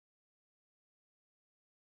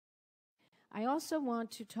I also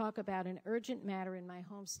want to talk about an urgent matter in my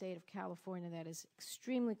home state of California that is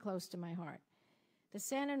extremely close to my heart. The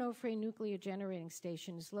San Onofre Nuclear Generating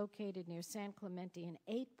Station is located near San Clemente, and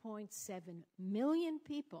 8.7 million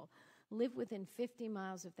people live within 50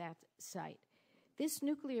 miles of that site. This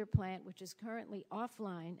nuclear plant, which is currently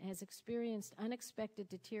offline, has experienced unexpected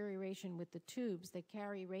deterioration with the tubes that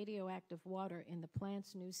carry radioactive water in the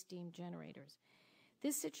plant's new steam generators.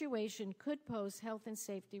 This situation could pose health and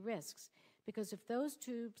safety risks because if those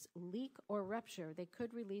tubes leak or rupture, they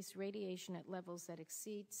could release radiation at levels that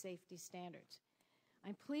exceed safety standards.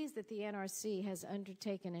 I'm pleased that the NRC has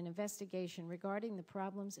undertaken an investigation regarding the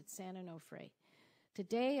problems at San Onofre.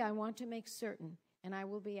 Today, I want to make certain, and I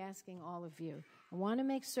will be asking all of you, I want to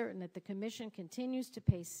make certain that the Commission continues to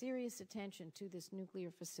pay serious attention to this nuclear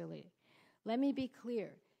facility. Let me be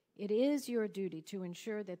clear. It is your duty to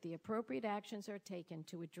ensure that the appropriate actions are taken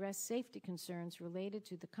to address safety concerns related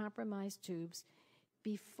to the compromised tubes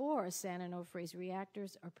before San Onofre's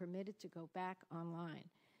reactors are permitted to go back online.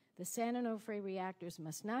 The San Onofre reactors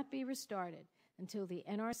must not be restarted until the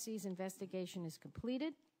NRC's investigation is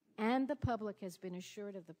completed and the public has been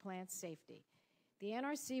assured of the plant's safety. The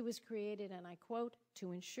NRC was created, and I quote,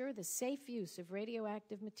 to ensure the safe use of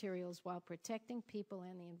radioactive materials while protecting people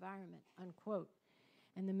and the environment, unquote.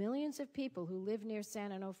 And the millions of people who live near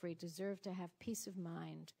San Onofre deserve to have peace of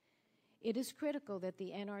mind. It is critical that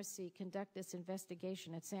the NRC conduct this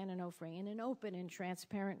investigation at San Onofre in an open and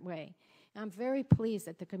transparent way. I'm very pleased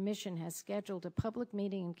that the Commission has scheduled a public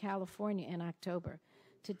meeting in California in October.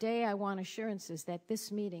 Today, I want assurances that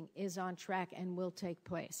this meeting is on track and will take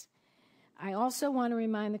place. I also want to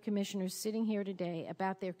remind the Commissioners sitting here today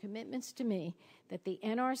about their commitments to me that the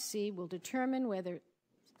NRC will determine whether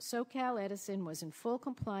SoCal Edison was in full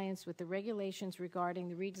compliance with the regulations regarding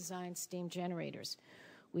the redesigned steam generators.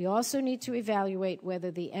 We also need to evaluate whether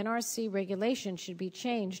the NRC regulation should be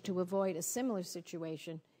changed to avoid a similar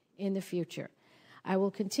situation in the future. I will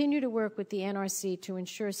continue to work with the NRC to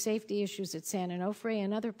ensure safety issues at San Onofre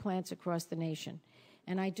and other plants across the nation.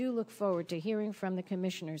 And I do look forward to hearing from the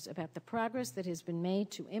Commissioners about the progress that has been made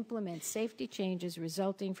to implement safety changes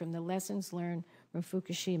resulting from the lessons learned from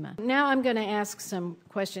Fukushima. Now I'm going to ask some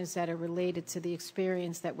questions that are related to the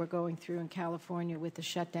experience that we're going through in California with the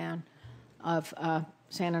shutdown of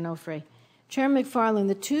San Onofre. Chairman McFarland,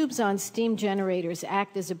 the tubes on steam generators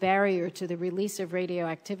act as a barrier to the release of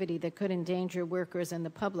radioactivity that could endanger workers and the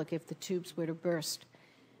public if the tubes were to burst.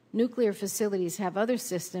 Nuclear facilities have other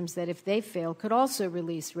systems that, if they fail, could also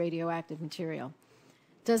release radioactive material.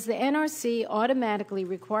 Does the NRC automatically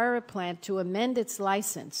require a plant to amend its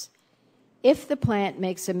license if the plant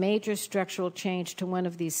makes a major structural change to one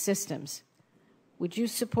of these systems? Would you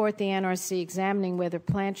support the NRC examining whether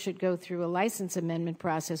plants should go through a license amendment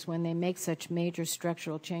process when they make such major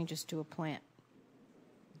structural changes to a plant?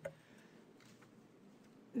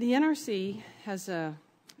 The NRC has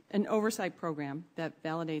an oversight program that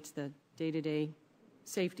validates the day-to-day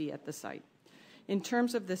safety at the site. In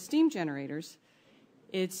terms of the steam generators,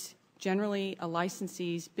 it's generally a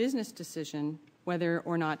licensee's business decision whether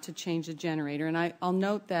or not to change the generator. And I'll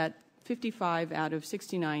note that 55 out of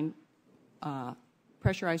 69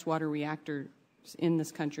 pressurized water reactors in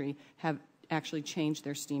this country have actually changed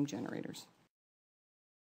their steam generators.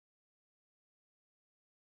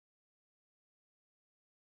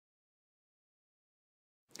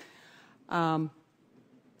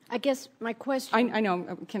 I guess my question... I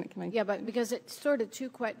know. Can I? Yeah, but because it's sort of two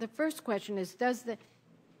questions. The first question is, does the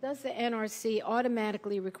NRC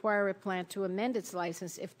automatically require a plant to amend its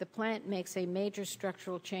license if the plant makes a major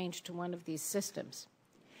structural change to one of these systems?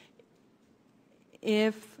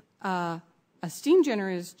 If a steam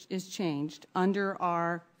generator is changed under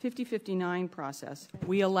our 5059 process,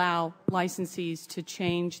 we allow licensees to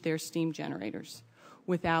change their steam generators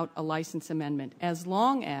without a license amendment, as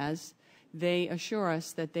long as they assure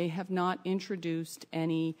us that they have not introduced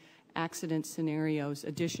any accident scenarios,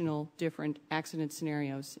 additional different accident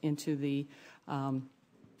scenarios into the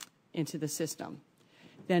system.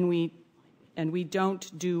 Then we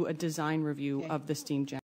don't do a design review of the steam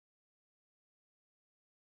generator.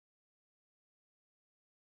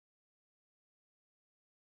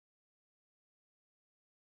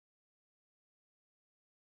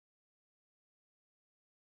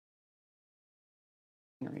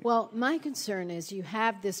 Well, my concern is you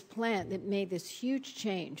have this plant that made this huge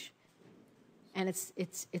change, and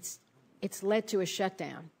it's led to a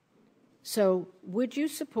shutdown. So would you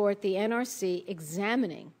support the NRC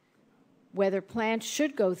examining whether plants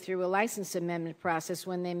should go through a license amendment process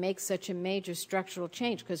when they make such a major structural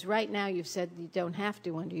change? Because right now you've said you don't have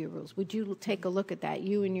to under your rules. Would you take a look at that,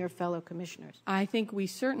 you and your fellow commissioners? I think we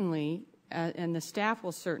certainly and the staff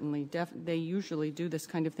will certainly, they usually do this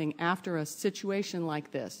kind of thing after a situation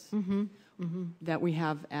like this that we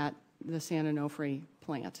have at the San Onofre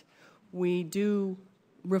plant. We do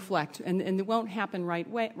reflect, and it won't happen right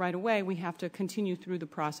away. We have to continue through the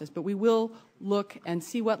process, but we will look and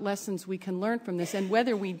see what lessons we can learn from this and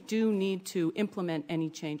whether we do need to implement any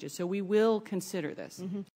changes. So we will consider this.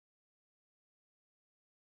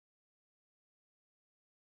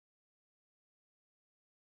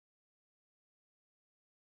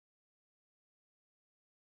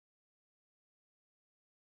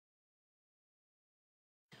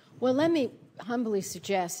 Well, let me humbly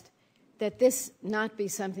suggest that this not be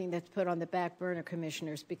something that's put on the back burner,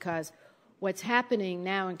 commissioners, because what's happening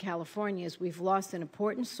now in California is we've lost an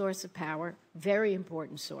important source of power, very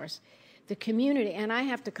important source. The community, and I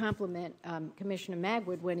have to compliment Commissioner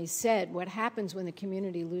Magwood when he said what happens when the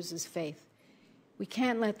community loses faith. We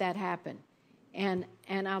can't let that happen. And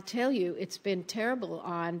I'll tell you, it's been terrible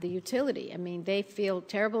on the utility. I mean, they feel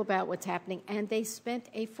terrible about what's happening, and they spent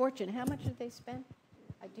a fortune. How much did they spend?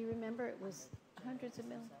 Do you remember? It was hundreds of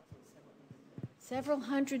millions. Several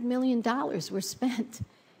 $100 million were spent,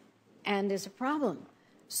 and there's a problem.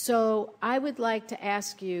 So I would like to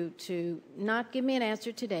ask you to not give me an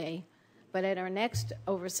answer today, but at our next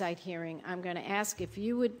oversight hearing, I'm going to ask if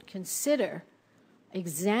you would consider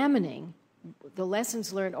examining the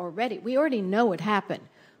lessons learned already. We already know what happened.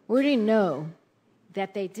 We already know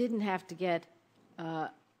that they didn't have to get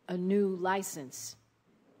a new license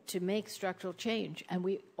to make structural change, and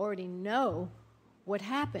we already know what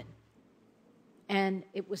happened. And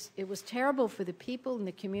it was terrible for the people in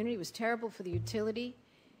the community. It was terrible for the utility,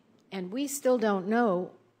 and we still don't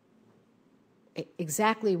know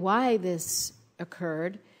exactly why this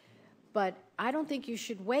occurred. But I don't think you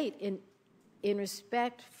should wait in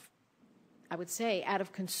respect, I would say, out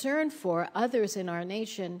of concern for others in our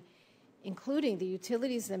nation, including the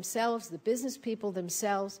utilities themselves, the business people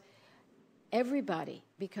themselves, everybody,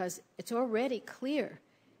 because it's already clear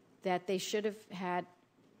that they should have had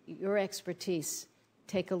your expertise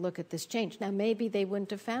take a look at this change. Now, maybe they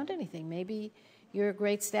wouldn't have found anything. Maybe your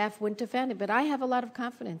great staff wouldn't have found it. But I have a lot of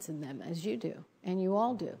confidence in them, as you do, and you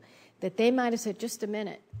all do, that they might have said, just a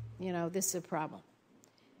minute, you know, this is a problem.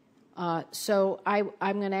 So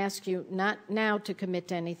I'm going to ask you not now to commit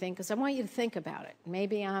to anything, because I want you to think about it.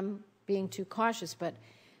 Maybe I'm being too cautious, but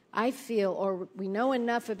I feel, or we know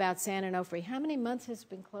enough about San Onofre. How many months has it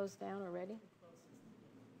been closed down already?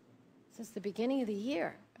 Since the beginning of the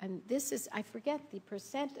year. And this is, I forget the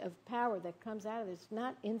percent of power that comes out of this. It's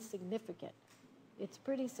not insignificant. It's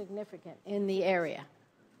pretty significant in the area.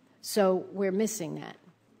 So we're missing that.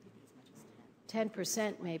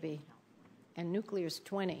 10% maybe. And nuclear is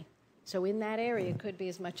 20%. So in that area, it could be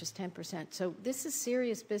as much as 10%. So this is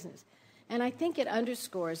serious business. And I think it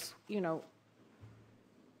underscores, you know,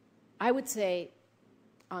 I would say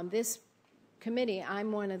on this committee,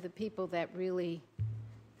 I'm one of the people that really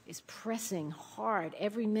is pressing hard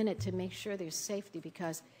every minute to make sure there's safety,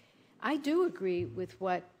 because I do agree with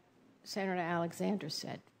what Senator Alexander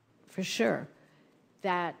said, for sure,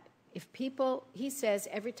 that if people, he says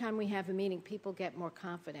every time we have a meeting, people get more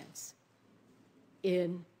confidence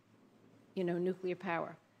in, you know, nuclear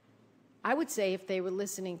power. I would say if they were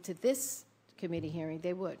listening to this committee hearing,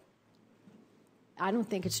 they would. I don't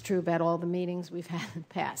think it's true about all the meetings we've had in the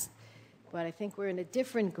past, but I think we're in a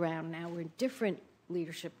different ground now. We're in different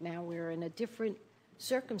leadership now. We're in a different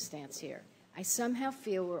circumstance here. I somehow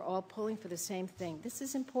feel we're all pulling for the same thing. This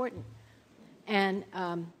is important. And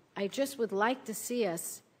I just would like to see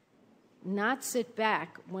us not sit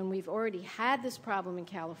back when we've already had this problem in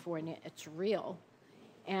California. It's real.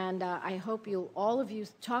 And I hope all of you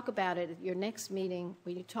talk about it at your next meeting,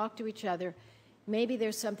 when you talk to each other. Maybe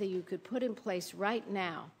there's something you could put in place right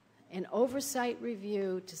now, an oversight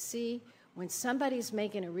review to see when somebody's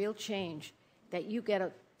making a real change that you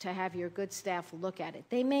get to have your good staff look at it.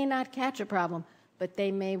 They may not catch a problem, but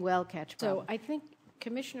they may well catch a problem. So I think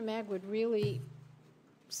Commissioner Magwood really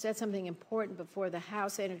said something important before the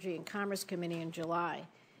House Energy and Commerce Committee in July.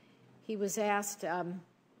 He was asked,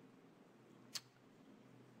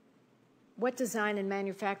 what design and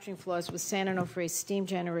manufacturing flaws with San Onofre's steam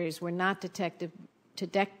generators were not detected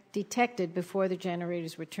before the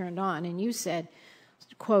generators were turned on? And you said,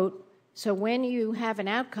 quote, so when you have an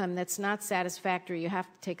outcome that's not satisfactory, you have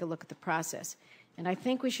to take a look at the process. And I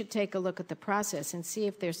think we should take a look at the process and see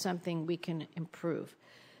if there's something we can improve.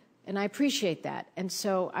 And I appreciate that. And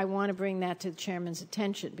so I want to bring that to the chairman's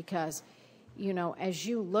attention, because, you know, as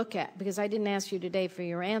you look at, because I didn't ask you today for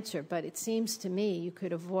your answer, but it seems to me you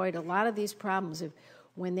could avoid a lot of these problems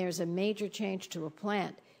when there's a major change to a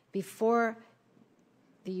plant before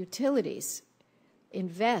the utilities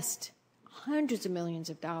invest hundreds of millions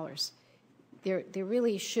of dollars, there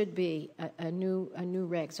really should be a new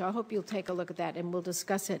reg. So I hope you'll take a look at that, and we'll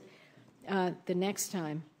discuss it the next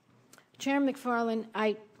time. Chairman McFarland,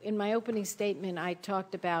 in my opening statement, I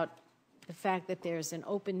talked about the fact that there's an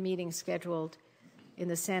open meeting scheduled in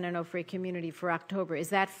the San Onofre community for October. Is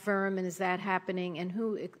that firm, and is that happening? And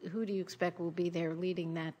who do you expect will be there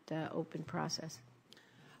leading that open process?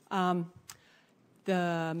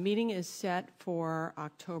 The meeting is set for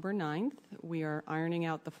October 9th. We are ironing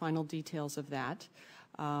out the final details of that.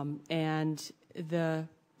 And the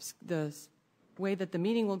way that the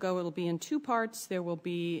meeting will go, it'll be in two parts. There will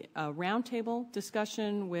be a roundtable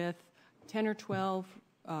discussion with 10 or 12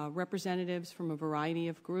 representatives from a variety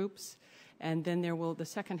of groups. And then the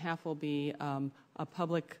second half will be a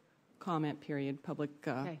public comment period,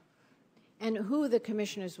 Okay. And who of the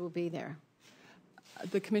commissioners will be there?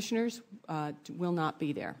 The commissioners will not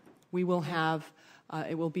be there. We will have,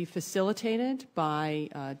 it will be facilitated by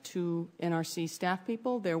two NRC staff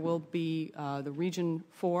people. There will be the Region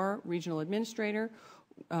 4 regional administrator,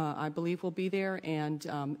 I believe, will be there, and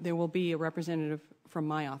there will be a representative from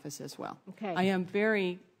my office as well. Okay. I am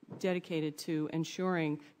very dedicated to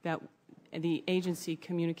ensuring that the agency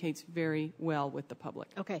communicates very well with the public.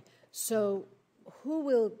 Okay. So who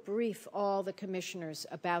will brief all the commissioners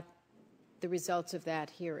about the results of that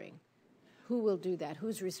hearing? Who will do that?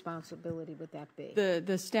 Whose responsibility would that be?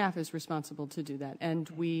 The staff is responsible to do that, and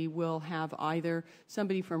we will have either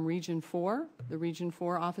somebody from Region 4, the Region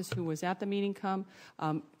 4 office who was at the meeting come.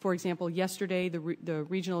 For example, yesterday the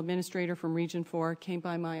regional administrator from Region 4 came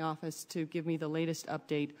by my office to give me the latest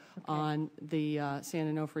update on the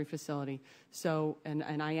San Onofre facility. So,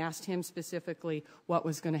 and I asked him specifically what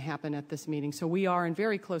was going to happen at this meeting. So we are in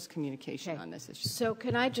very close communication on this issue. So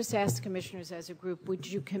can I just ask the commissioners as a group, would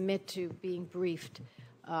you commit to being briefed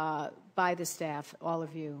by the staff, all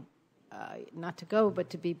of you, not to go, but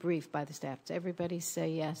to be briefed by the staff? Does everybody say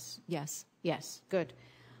yes? Yes. Yes. Good.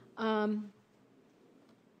 The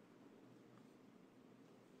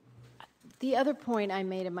other point I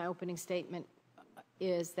made in my opening statement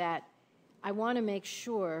is that I want to make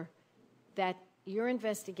sure that your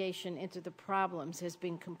investigation into the problems has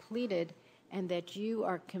been completed and that you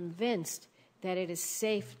are convinced that it is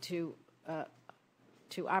safe to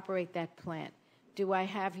operate that plant. Do I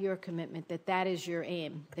have your commitment that that is your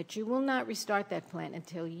aim, that you will not restart that plant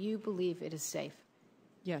until you believe it is safe?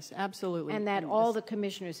 Yes, absolutely. And that all the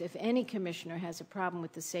commissioners, if any commissioner has a problem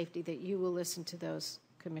with the safety, that you will listen to those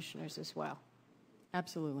commissioners as well?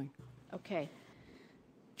 Absolutely. Okay.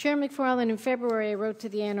 Chairman McFarland, in February, I wrote to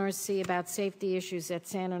the NRC about safety issues at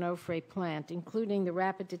San Onofre plant, including the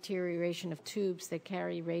rapid deterioration of tubes that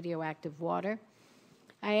carry radioactive water.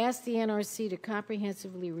 I asked the NRC to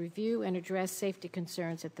comprehensively review and address safety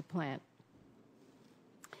concerns at the plant.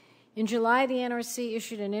 In July, the NRC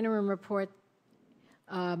issued an interim report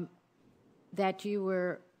that you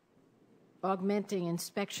were augmenting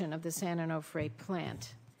inspection of the San Onofre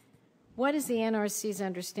plant. What is the NRC's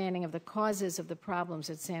understanding of the causes of the problems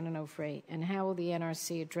at San Onofre, and how will the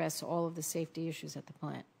NRC address all of the safety issues at the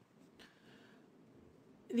plant?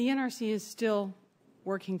 The NRC is still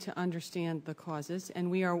working to understand the causes,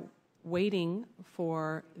 and we are waiting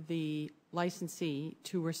for the licensee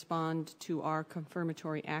to respond to our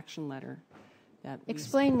confirmatory action letter.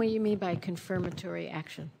 Explain what you mean by confirmatory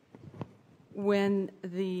action. When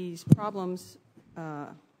these problems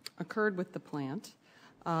occurred with the plant,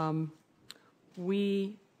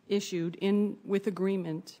 we issued, with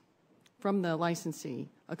agreement from the licensee,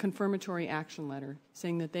 a confirmatory action letter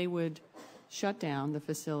saying that they would shut down the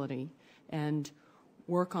facility and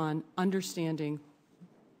work on understanding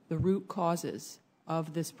the root causes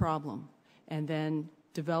of this problem and then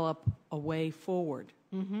develop a way forward.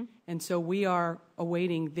 Mm-hmm. And so we are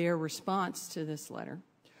awaiting their response to this letter,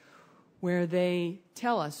 where they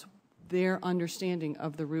tell us their understanding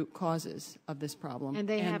of the root causes of this problem. And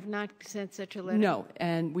they have not sent such a letter? No,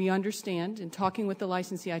 and we understand. In talking with the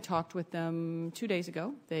licensee, I talked with them 2 days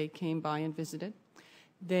ago. They came by and visited.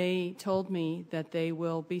 They told me that they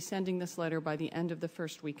will be sending this letter by the end of the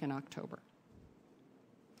first week in October.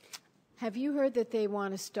 Have you heard that they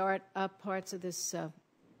want to start up parts of this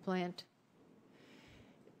plant?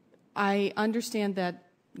 I understand that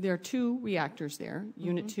there are two reactors there,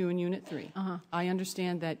 Unit 2 and Unit 3. Uh-huh. I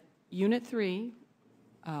understand that Unit 3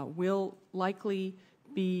 will likely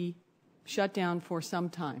be shut down for some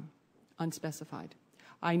time, unspecified.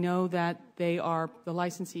 I know that the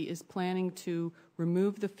licensee is planning to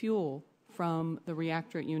remove the fuel from the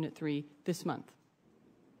reactor at Unit 3 this month.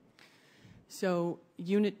 So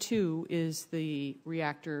Unit 2 is the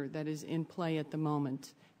reactor that is in play at the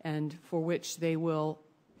moment, and for which they will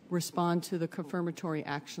respond to the confirmatory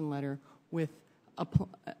action letter with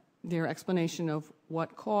their explanation of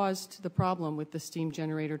what caused the problem with the steam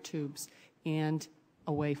generator tubes and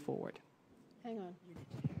a way forward. Hang on.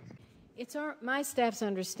 It's my staff's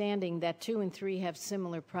understanding that 2 and 3 have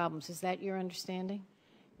similar problems. Is that your understanding?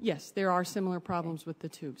 Yes, there are similar problems with the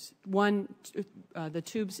tubes. The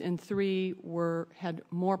tubes in 3 had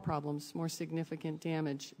more problems, more significant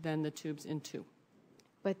damage than the tubes in 2.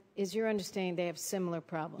 But is your understanding they have similar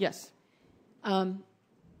problems? Yes. I'm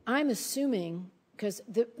assuming, because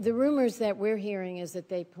the rumors that we're hearing is that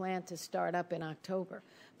they plan to start up in October,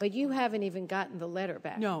 but you haven't even gotten the letter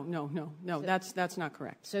back. No, that's not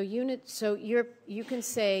correct. So you can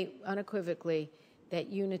say unequivocally that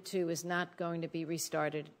Unit 2 is not going to be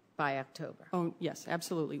restarted by October. Oh, yes,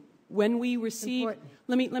 absolutely. When we receive,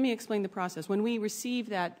 let me explain the process. When we receive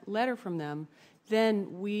that letter from them, then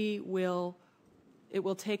it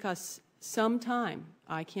will take us some time.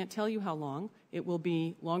 I can't tell you how long. It will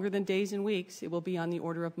be longer than days and weeks. It will be on the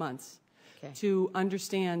order of months to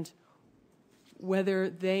understand whether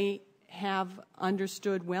they have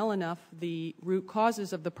understood well enough the root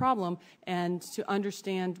causes of the problem and to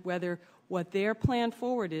understand whether what their plan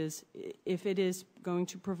forward is, if it is going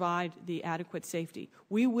to provide the adequate safety.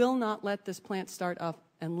 We will not let this plant start up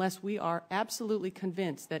unless we are absolutely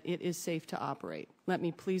convinced that it is safe to operate. Let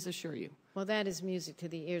me please assure you. Well, that is music to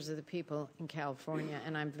the ears of the people in California,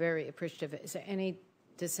 and I'm very appreciative. Is there any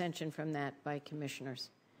dissension from that by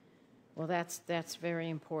commissioners? Well, that's very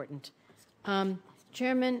important.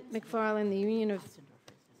 Chairman McFarland, the Union of...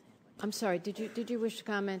 I'm sorry, did you wish to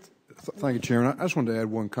comment? Thank you, Chairman. I just wanted to add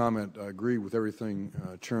one comment. I agree with everything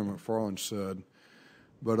Chairman McFarland said,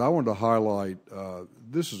 but I wanted to highlight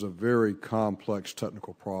this is a very complex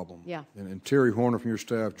technical problem. Yeah. And Terry Horner from your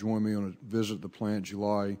staff joined me on a visit at the plant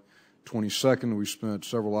July 22nd. We spent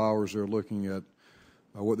several hours there looking at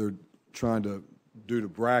what they're trying to do to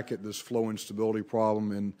bracket this flow instability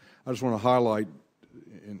problem. And I just want to highlight,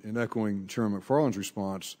 in echoing Chairman McFarland's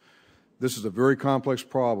response, this is a very complex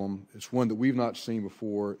problem. It's one that we've not seen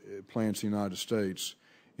before at plants in the United States,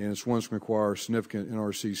 and it's one that's going to require significant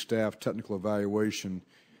NRC staff technical evaluation,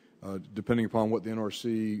 depending upon what the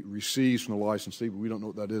NRC receives from the licensee, but we don't know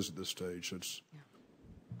what that is at this stage. So it's...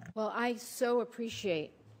 Well, I so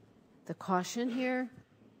appreciate the caution here,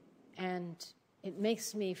 and it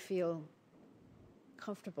makes me feel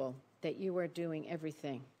comfortable that you are doing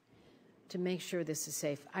everything to make sure this is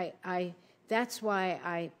safe. That's why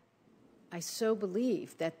I so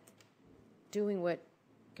believe that doing what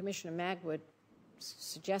Commissioner Magwood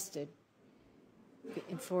suggested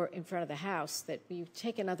in front of the House, that you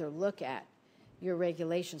take another look at your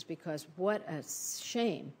regulations, because what a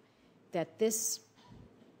shame that this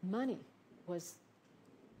money was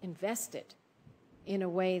invested in a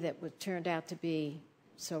way that turned out to be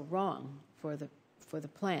so wrong for the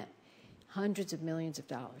plant. Hundreds of millions of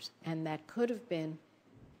dollars. And that could have been,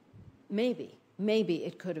 maybe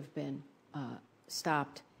it could have been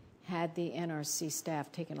stopped had the NRC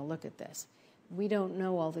staff taken a look at this. We don't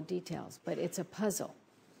know all the details, but it's a puzzle.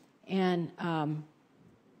 And,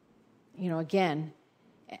 again,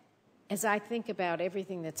 as I think about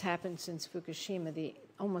everything that's happened since Fukushima,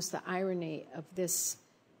 almost the irony of this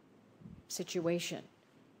situation,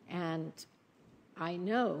 and I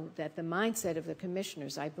know that the mindset of the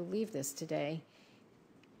commissioners, I believe this today,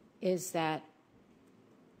 is that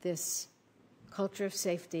this culture of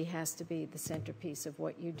safety has to be the centerpiece of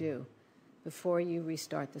what you do before you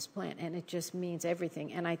restart this plant. And it just means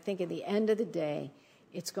everything. And I think at the end of the day,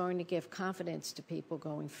 it's going to give confidence to people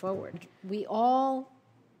going forward. We all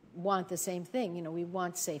want the same thing. We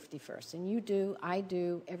want safety first. And you do, I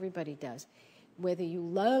do, everybody does. Whether you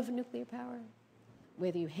love nuclear power,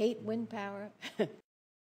 whether you hate wind power,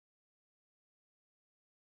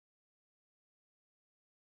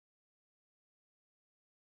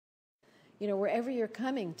 wherever you're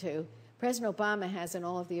coming to, President Obama has an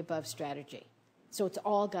all-of-the-above strategy. So it's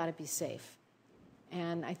all got to be safe.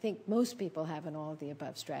 And I think most people have an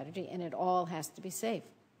all-of-the-above strategy, and it all has to be safe,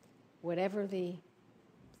 whether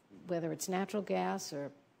it's natural gas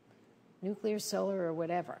or nuclear, solar, or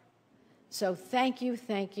whatever. So thank you.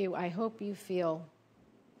 I hope you feel,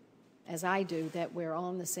 as I do, that we're all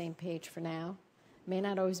on the same page for now. May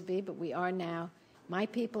not always be, but we are now. My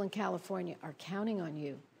people in California are counting on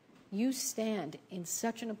you. You stand in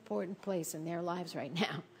such an important place in their lives right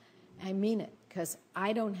now. I mean it, because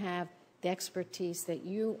I don't have the expertise that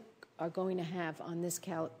you are going to have on this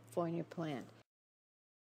California plant.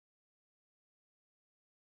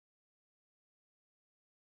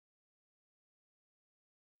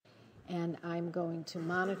 and I'm going to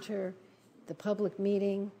monitor the public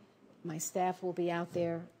meeting. My staff will be out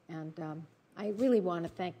there, and I really want to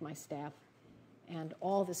thank my staff and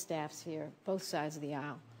all the staffs here, both sides of the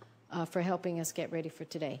aisle, for helping us get ready for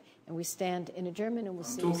today. And we stand in adjournment, and we'll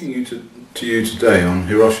see you soon. I'm talking to you today on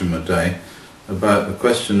Hiroshima Day about the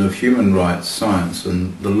question of human rights, science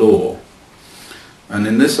and the law. And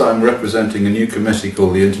in this I'm representing a new committee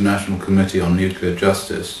called the International Committee on Nuclear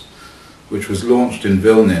Justice, which was launched in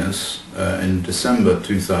Vilnius in December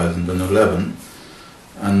 2011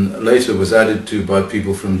 and later was added to by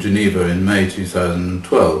people from Geneva in May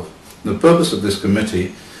 2012. The purpose of this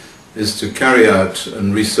committee is to carry out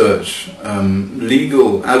and research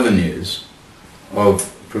legal avenues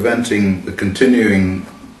of preventing the continuing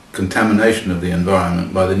contamination of the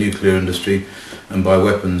environment by the nuclear industry and by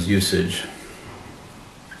weapons usage.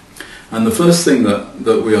 And the first thing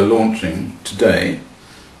that we are launching today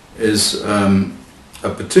is a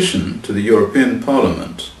petition to the European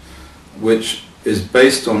Parliament, which is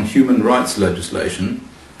based on human rights legislation,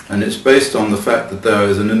 and it's based on the fact that there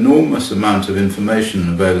is an enormous amount of information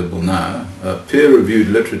available now, peer-reviewed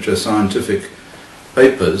literature, scientific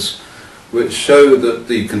papers, which show that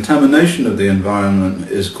the contamination of the environment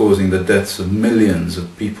is causing the deaths of millions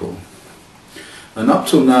of people. And up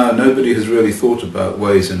till now, nobody has really thought about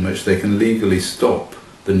ways in which they can legally stop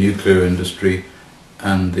the nuclear industry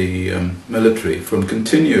and the military from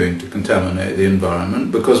continuing to contaminate the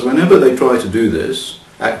environment, because whenever they try to do this,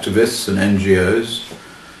 activists and NGOs,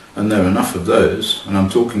 and there are enough of those, and I'm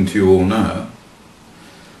talking to you all now,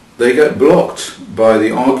 they get blocked by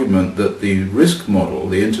the argument that the risk model,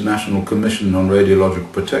 the International Commission on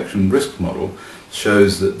Radiological Protection risk model,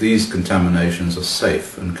 shows that these contaminations are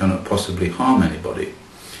safe and cannot possibly harm anybody.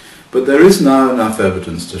 But there is now enough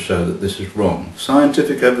evidence to show that this is wrong.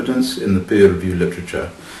 Scientific evidence in the peer-reviewed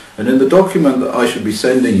literature. And in the document that I should be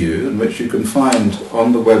sending you, and which you can find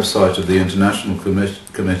on the website of the International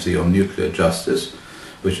Committee on Nuclear Justice,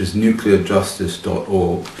 which is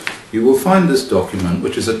nuclearjustice.org, you will find this document,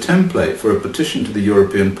 which is a template for a petition to the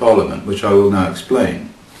European Parliament, which I will now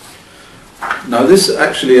explain. Now, this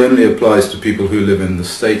actually only applies to people who live in the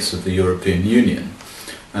states of the European Union.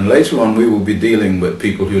 And later on we will be dealing with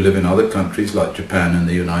people who live in other countries like Japan and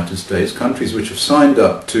the United States, countries which have signed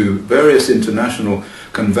up to various international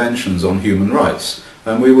conventions on human rights.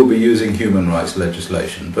 And we will be using human rights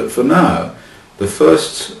legislation. But for now, the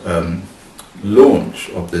first launch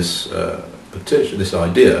of this petition, this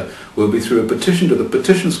idea, will be through a petition to the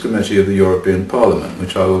Petitions Committee of the European Parliament,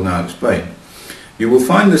 which I will now explain. You will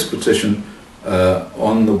find this petition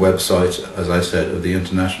on the website, as I said, of the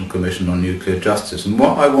International Commission on Nuclear Justice. And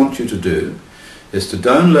what I want you to do is to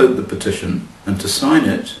download the petition and to sign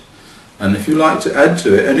it. And if you like to add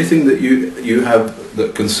to it anything that you have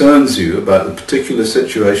that concerns you about the particular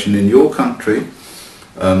situation in your country,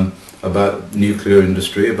 about nuclear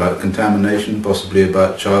industry, about contamination, possibly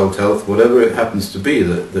about child health, whatever it happens to be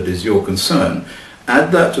that is your concern,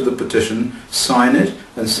 add that to the petition, sign it,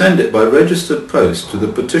 and send it by registered post to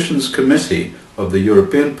the Petitions Committee of the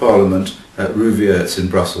European Parliament at Rouviers in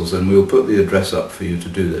Brussels, and we'll put the address up for you to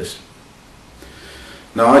do this.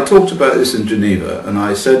 Now, I talked about this in Geneva, and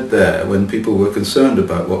I said there, when people were concerned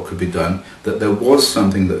about what could be done, that there was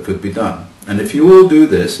something that could be done. And if you all do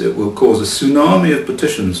this, it will cause a tsunami of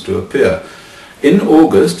petitions to appear. In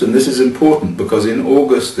August, and this is important because in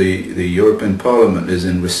August the European Parliament is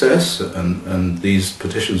in recess, and these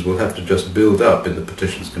petitions will have to just build up in the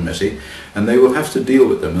Petitions Committee, and they will have to deal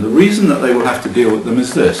with them. And the reason that they will have to deal with them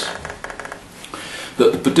is this: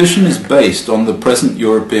 that the petition is based on the present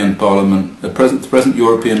European Parliament, the present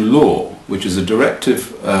European law, which is a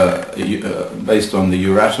directive based on the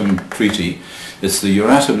Euratom Treaty. It's the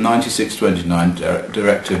Euratom 9629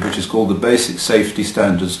 directive, which is called the Basic Safety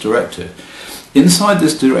Standards Directive. Inside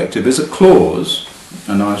this directive is a clause,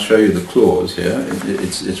 and I'll show you the clause here.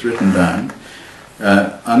 It's written down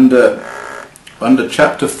under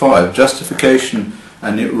Chapter 5, Justification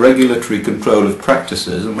and Regulatory Control of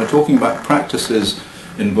Practices, and we're talking about practices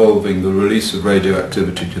involving the release of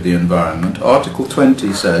radioactivity to the environment. Article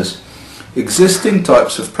 20 says, existing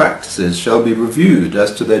types of practices shall be reviewed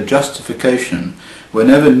as to their justification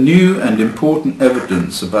whenever new and important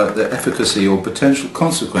evidence about their efficacy or potential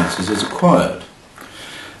consequences is acquired.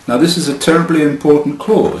 Now, this is a terribly important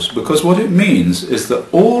clause, because what it means is that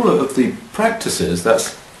all of the practices,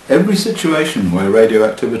 that's every situation where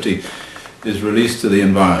radioactivity is released to the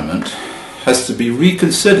environment, has to be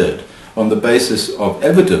reconsidered on the basis of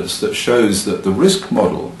evidence that shows that the risk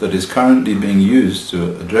model that is currently being used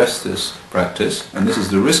to address this practice, and this is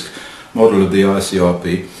the risk model of the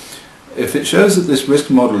ICRP, if it shows that this risk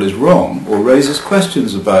model is wrong or raises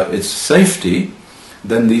questions about its safety,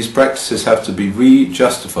 then these practices have to be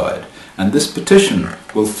re-justified. And this petition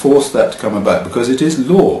will force that to come about, because it is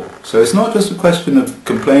law. So it's not just a question of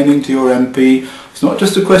complaining to your MP, it's not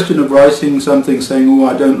just a question of writing something saying, oh,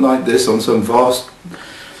 I don't like this, on some vast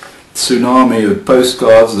tsunami of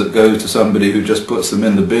postcards that go to somebody who just puts them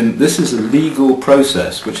in the bin. This is a legal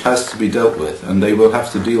process which has to be dealt with, and they will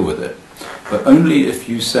have to deal with it. But only if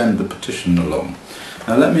you send the petition along.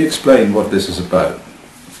 Now let me explain what this is about.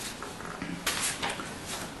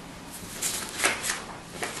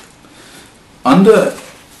 Under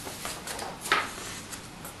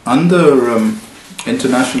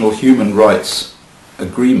international human rights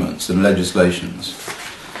agreements and legislations,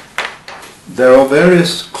 there are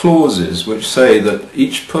various clauses which say that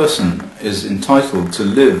each person is entitled to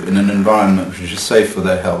live in an environment which is safe for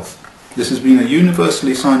their health. This has been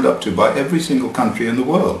universally signed up to by every single country in the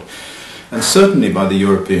world, and certainly by the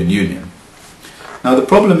European Union. Now the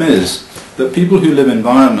problem is that people who live in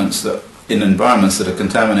environments that are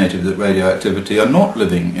contaminated with radioactivity are not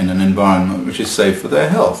living in an environment which is safe for their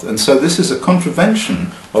health. And so this is a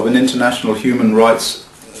contravention of an international human rights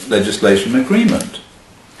legislation agreement.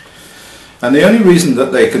 And the only reason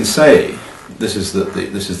that they can say this is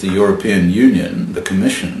the European Union, the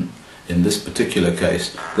Commission, in this particular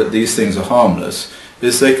case, that these things are harmless,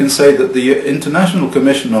 is they can say that the International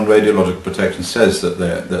Commission on Radiological Protection says that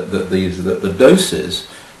the doses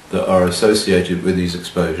that are associated with these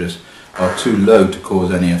exposures are too low to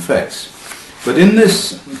cause any effects. But in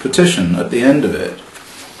this petition, at the end of it,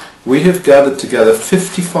 we have gathered together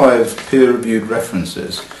 55 peer-reviewed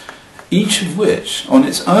references, each of which, on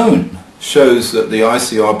its own, shows that the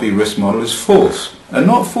ICRP risk model is false. And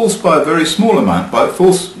not false by a very small amount, but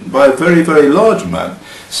false by a very, very large amount,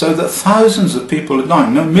 so that thousands of people are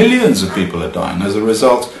dying, no, millions of people are dying as a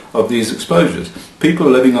result of these exposures. People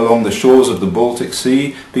living along the shores of the Baltic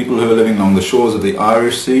Sea, people who are living along the shores of the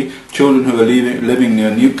Irish Sea, children who are living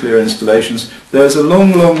near nuclear installations. There's a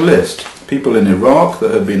long, long list. People in Iraq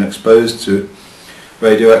that have been exposed to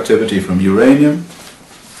radioactivity from uranium.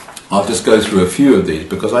 I'll just go through a few of these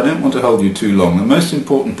because I don't want to hold you too long. The most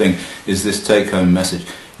important thing is this take-home message.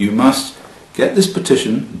 You must get this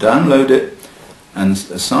petition, download it, and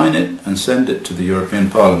sign it and send it to the European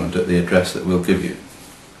Parliament at the address that we'll give you.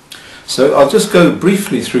 So I'll just go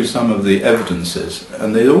briefly through some of the evidences,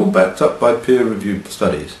 and they're all backed up by peer-reviewed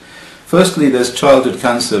studies. Firstly, there's childhood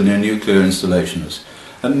cancer near nuclear installations.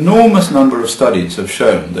 An enormous number of studies have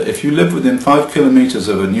shown that if you live within 5 kilometres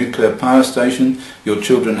of a nuclear power station, your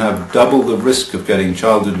children have double the risk of getting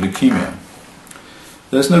childhood leukemia.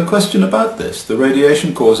 There's no question about this. The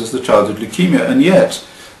radiation causes the childhood leukemia, and yet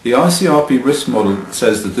the ICRP risk model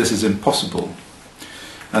says that this is impossible.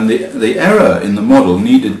 And the error in the model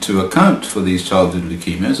needed to account for these childhood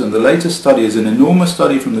leukemias, and the latest study is an enormous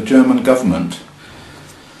study from the German government.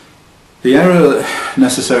 The error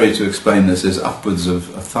necessary to explain this is upwards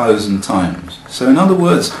of 1,000 times. So in other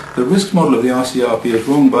words, the risk model of the ICRP is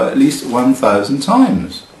wrong by at least 1,000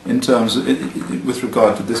 times in terms of, with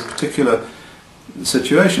regard to this particular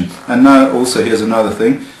situation. And now also here's another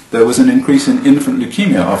thing. There was an increase in infant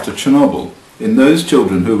leukemia after Chernobyl in those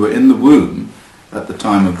children who were in the womb at the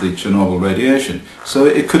time of the Chernobyl radiation. So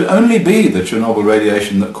it could only be the Chernobyl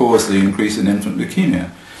radiation that caused the increase in infant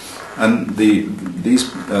leukemia. And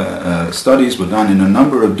these studies were done in a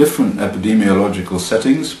number of different epidemiological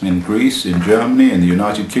settings, in Greece, in Germany, in the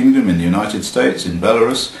United Kingdom, in the United States, in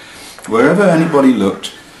Belarus. Wherever anybody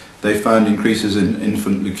looked, they found increases in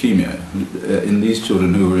infant leukemia in these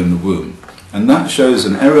children who were in the womb. And that shows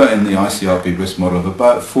an error in the ICRP risk model of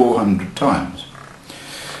about 400 times.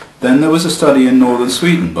 Then there was a study in northern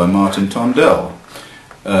Sweden by Martin Tondell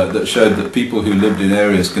that showed that people who lived in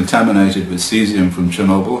areas contaminated with cesium from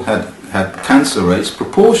Chernobyl had cancer rates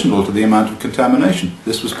proportional to the amount of contamination.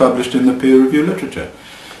 This was published in the peer-reviewed literature.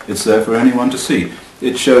 It's there for anyone to see.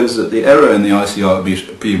 It shows that the error in the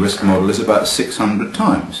ICRP risk model is about 600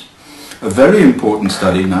 times. A very important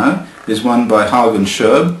study now is one by Haugen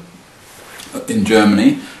Scherb in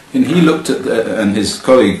Germany, and he looked at, and his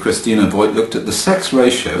colleague Christina Voigt looked at the sex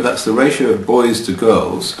ratio, that's the ratio of boys to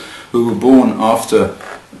girls who were born after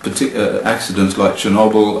accidents like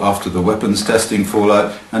Chernobyl, after the weapons testing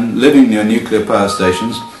fallout, and living near nuclear power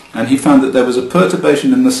stations, and he found that there was a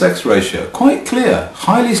perturbation in the sex ratio, quite clear,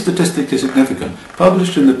 highly statistically significant,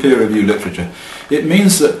 published in the peer-reviewed literature. It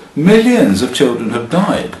means that millions of children have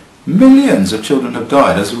died. Millions of children have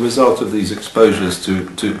died as a result of these exposures to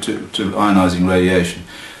ionizing radiation.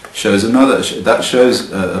 That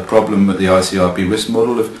shows a problem with the ICRP risk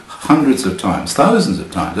model of hundreds of times, thousands of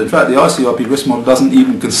times. In fact, the ICRP risk model doesn't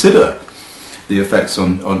even consider the effects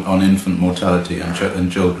on infant mortality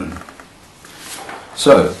and children.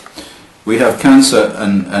 So, we have cancer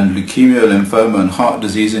and leukemia, lymphoma and heart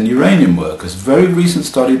disease in uranium workers. Very recent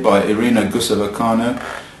study by Irina Guseva-Kano,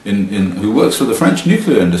 who works for the French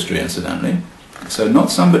nuclear industry, incidentally. So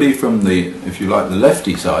not somebody from the, if you like, the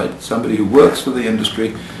lefty side, somebody who works for the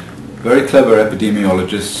industry, very clever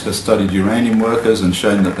epidemiologist, has studied uranium workers and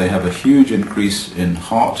shown that they have a huge increase in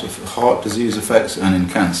heart disease effects and in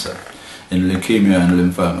cancer, in leukemia and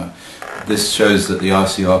lymphoma. This shows that the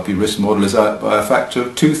ICRP risk model is out by a factor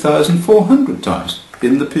of 2,400 times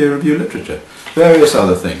in the peer review literature. Various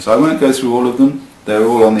other things. I won't go through all of them. They're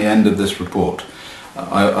all on the end of this report.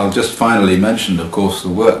 I'll just finally mention, of course, the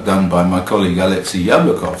work done by my colleague Alexei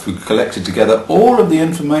Yablokov, who collected together all of the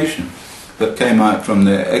information that came out from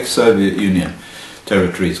the ex-Soviet Union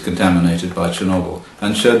territories contaminated by Chernobyl,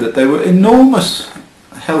 and showed that there were enormous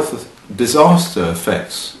health disaster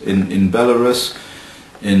effects in Belarus,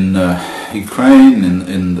 in Ukraine,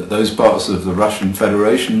 in those parts of the Russian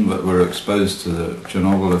Federation that were exposed to the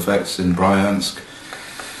Chernobyl effects, in Bryansk.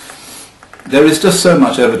 There is just so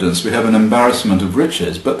much evidence. We have an embarrassment of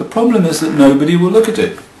riches, but the problem is that nobody will look at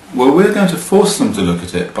it. Well, we're going to force them to look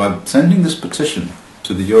at it by sending this petition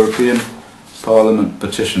to the European Parliament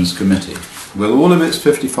Petitions Committee with all of its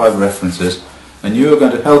 55 references, and you are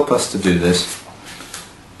going to help us to do this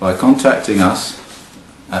by contacting us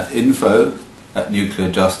at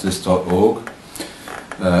info@nuclearjustice.org,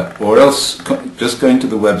 or else just going to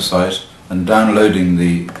the website and downloading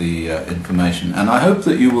the information. And I hope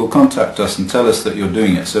that you will contact us and tell us that you're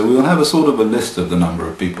doing it, so we'll have a sort of a list of the number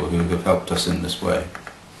of people who have helped us in this way.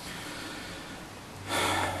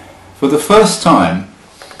 For the first time,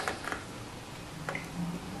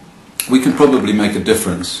 we can probably make a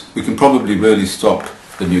difference. We can probably really stop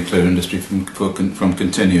the nuclear industry from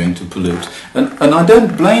continuing to pollute. And I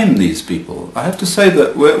don't blame these people. I have to say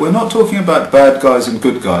that we're not talking about bad guys and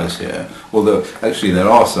good guys here, although actually there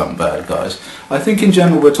are some bad guys. I think in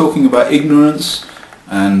general we're talking about ignorance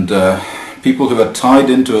and people who are tied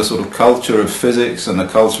into a sort of culture of physics and a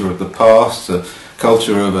culture of the past, a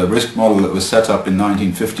culture of a risk model that was set up in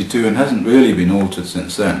 1952 and hasn't really been altered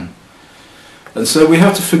since then. And so we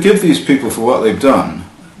have to forgive these people for what they've done,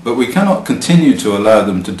 but we cannot continue to allow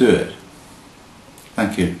them to do it.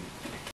 Thank you.